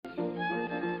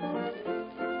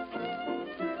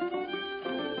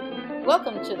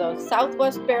Welcome to the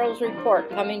Southwest Barrels Report,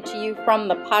 coming to you from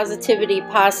the Positivity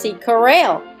Posse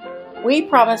Corral. We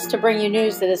promise to bring you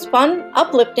news that is fun,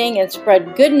 uplifting, and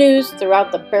spread good news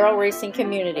throughout the barrel racing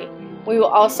community. We will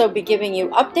also be giving you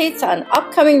updates on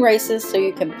upcoming races so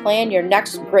you can plan your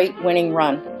next great winning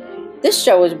run. This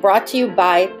show is brought to you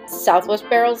by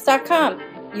SouthwestBarrels.com,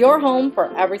 your home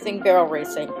for everything barrel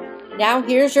racing. Now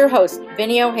here's your host,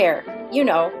 Vinny O'Hare. You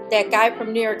know, that guy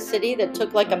from New York City that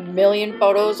took like 1 million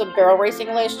photos of barrel racing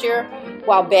last year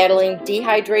while battling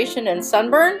dehydration and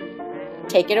sunburn?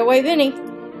 Take it away, Vinny.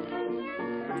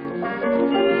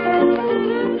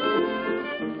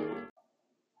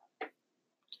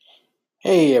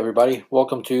 Hey everybody,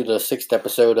 welcome to the 6th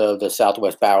episode of the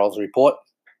Southwest Barrels Report.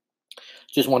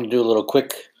 Just want to do a little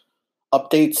quick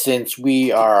update since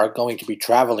we are going to be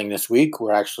traveling this week.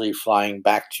 We're actually flying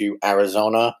back to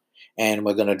Arizona and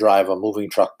we're going to drive a moving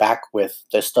truck back with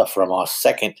this stuff from our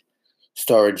second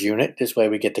storage unit. This way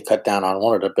we get to cut down on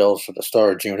one of the bills for the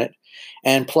storage unit.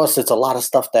 And plus it's a lot of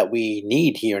stuff that we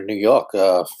need here in New York,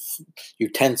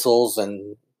 utensils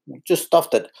and just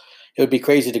stuff that it would be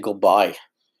crazy to go buy,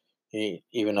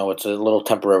 even though it's a little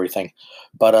temporary thing.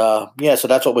 But so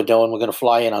that's what we're doing. We're going to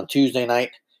fly in on Tuesday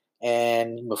night,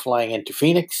 and we're flying into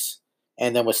Phoenix,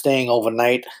 and then we're staying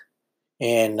overnight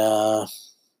in,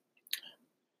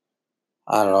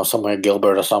 somewhere in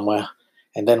Gilbert or somewhere.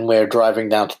 And then we're driving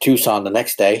down to Tucson the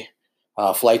next day.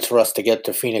 Flights for us to get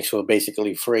to Phoenix were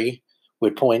basically free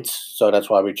with points, so that's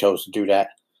why we chose to do that.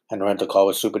 And the rental car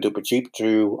was super duper cheap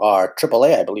through our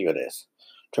AAA, I believe it is.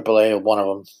 AAA, one of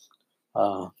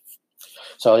them.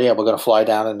 So we're going to fly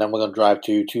down and then we're going to drive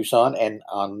to Tucson. And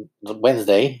on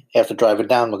Wednesday, after driving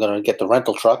down, we're going to get the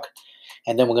rental truck.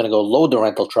 And then we're going to go load the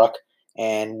rental truck.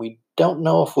 And we don't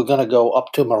know if we're going to go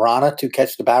up to Marana to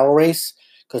catch the barrel race,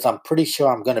 because I'm pretty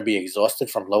sure I'm going to be exhausted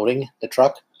from loading the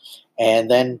truck. And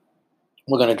then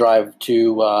we're going to drive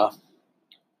to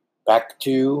back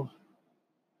to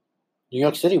New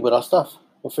York City with our stuff.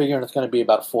 We're figuring it's going to be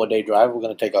about a 4-day drive. We're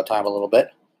going to take our time a little bit.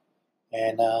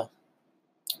 And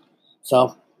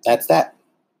so that's that.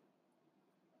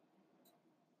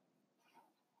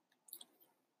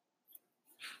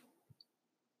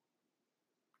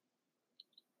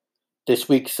 This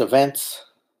week's events.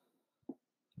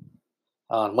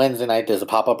 On Wednesday night, there's a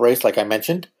pop-up race, like I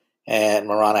mentioned, at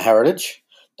Marana Heritage.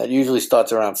 That usually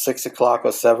starts around 6 o'clock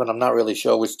or 7. I'm not really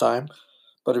sure which time.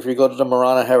 But if you go to the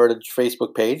Marana Heritage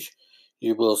Facebook page,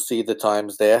 you will see the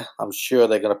times there. I'm sure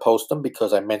they're going to post them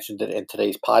because I mentioned it in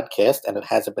today's podcast, and it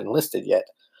hasn't been listed yet.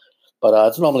 But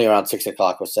it's normally around 6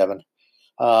 o'clock or 7.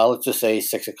 Let's just say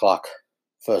 6 o'clock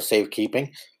for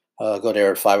safekeeping. Go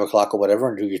there at 5 o'clock or whatever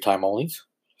and do your time onlys.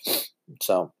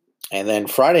 So, and then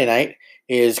Friday night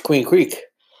is Queen Creek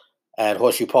at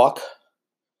Horseshoe Park.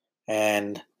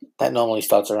 And that normally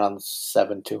starts around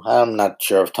 7 too. I'm not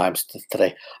sure of times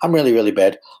today. I'm really, really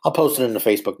bad. I'll post it in the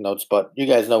Facebook notes, but you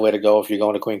guys know where to go if you're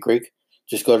going to Queen Creek.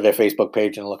 Just go to their Facebook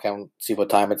page and look and see what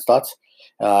time it starts.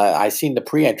 I seen the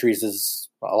pre-entries is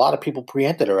a lot of people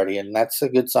pre-entered already, and that's a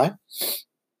good sign.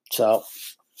 So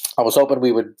I was hoping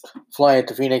we would fly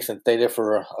into Phoenix and stay there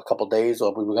for a couple days,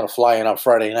 or we were going to fly in on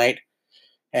Friday night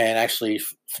and actually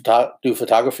do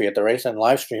photography at the race and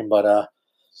live stream, but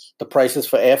the prices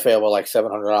for airfare were like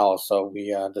 $700, so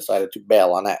we decided to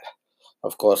bail on that,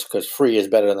 of course, because free is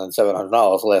better than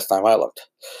 $700 last time I looked.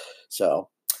 So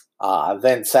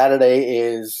then Saturday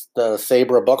is the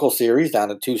Sabre Buckle Series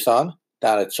down in Tucson,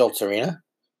 down at Schultz Arena,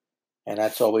 and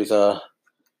that's always a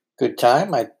good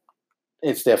time.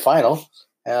 It's their final.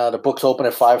 The books open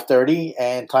at 5:30,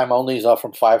 and time onlys are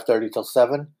from 5:30 till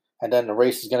 7. And then the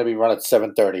race is going to be run at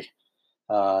 7:30.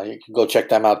 You can go check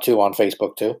them out too on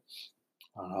Facebook too.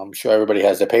 I'm sure everybody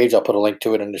has their page. I'll put a link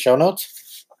to it in the show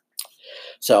notes.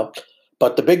 So,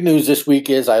 but the big news this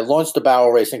week is I launched the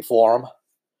Barrel Racing Forum,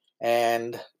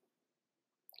 and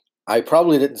I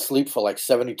probably didn't sleep for like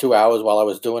 72 hours while I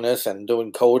was doing this and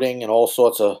doing coding and all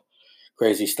sorts of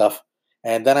crazy stuff.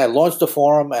 And then I launched the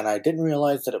forum, and I didn't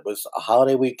realize that it was a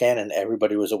holiday weekend and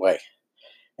everybody was away.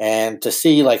 And to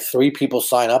see like 3 people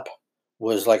sign up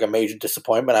was like a major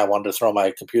disappointment. I wanted to throw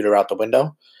my computer out the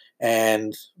window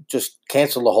and just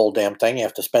cancel the whole damn thing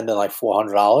after spending like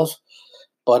 $400.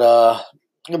 But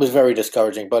it was very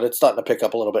discouraging, but it's starting to pick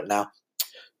up a little bit now.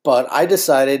 But I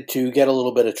decided to get a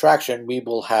little bit of traction. We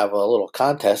will have a little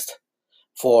contest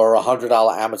for a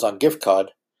 $100 Amazon gift card,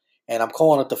 and I'm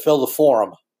calling it the Fill the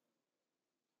Forum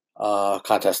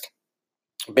contest.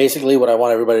 Basically, what I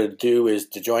want everybody to do is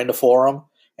to join the forum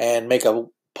and make a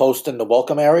post in the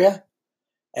welcome area.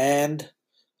 And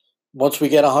once we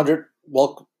get 100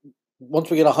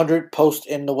 posts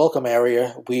in the welcome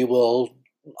area, we will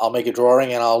I'll make a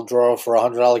drawing and I'll draw for a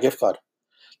 $100 gift card.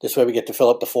 This way we get to fill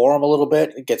up the forum a little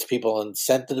bit. It gets people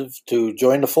incentive to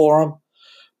join the forum.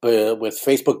 But with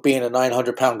Facebook being a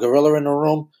 900-pound gorilla in the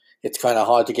room, it's kind of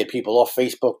hard to get people off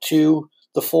Facebook to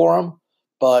the forum.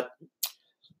 But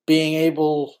being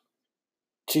able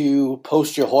to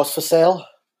post your horse for sale,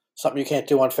 something you can't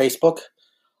do on Facebook.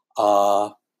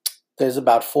 There's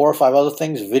about 4 or 5 other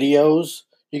things, videos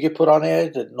you could put on there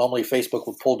that normally Facebook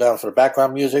would pull down for the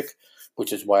background music,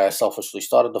 which is why I selfishly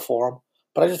started the forum.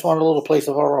 But I just wanted a little place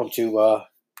of our own to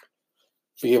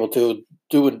be able to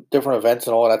do different events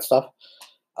and all that stuff.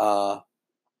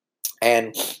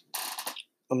 And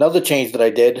another change that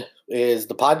I did is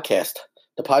the podcast.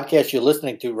 The podcast you're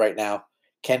listening to right now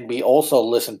can be also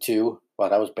listened to. Wow,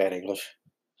 that was bad English.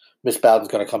 Miss Bowden's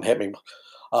going to come hit me.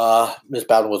 Miss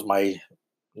Bowden was my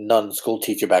nun school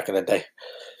teacher back in the day.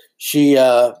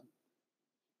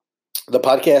 The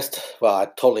podcast, well, I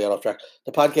totally got off track.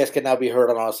 The podcast can now be heard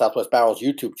on our Southwest Barrels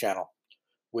YouTube channel,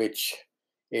 which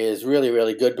is really,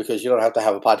 really good because you don't have to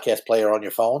have a podcast player on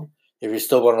your phone. If you're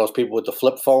still one of those people with the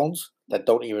flip phones that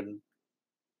don't even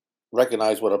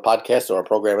recognize what a podcast or a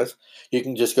program is, you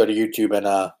can just go to YouTube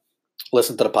and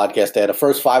listen to the podcast there. The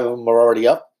first 5 of them are already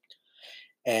up.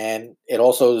 And it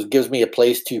also gives me a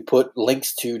place to put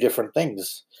links to different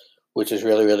things, which is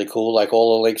really, really cool. Like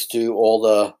all the links to all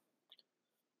the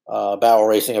barrel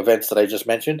racing events that I just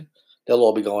mentioned, they'll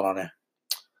all be going on there.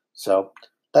 So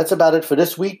that's about it for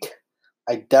this week.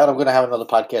 I doubt I'm going to have another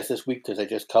podcast this week because I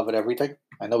just covered everything.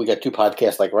 I know we got 2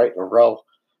 podcasts like right in a row,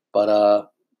 but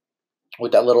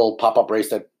with that little pop-up race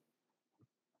that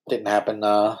didn't happen,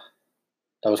 that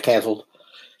was canceled,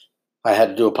 I had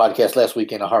to do a podcast last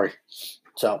week in a hurry.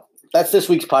 So that's this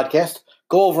week's podcast.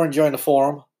 Go over and join the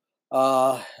forum.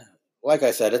 Like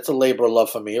I said, it's a labor of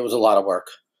love for me. It was a lot of work.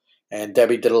 And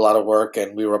Debbie did a lot of work,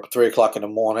 and we were up at 3 o'clock in the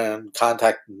morning,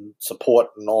 contact and support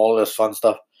and all this fun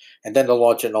stuff. And then to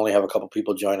launch it and only have a couple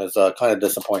people join is kind of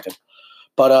disappointing.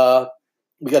 But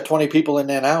we got 20 people in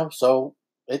there now, so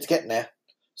it's getting there.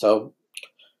 So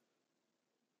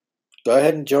go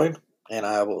ahead and join, and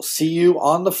I will see you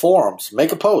on the forums.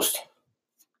 Make a post.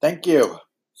 Thank you.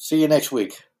 See you next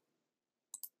week.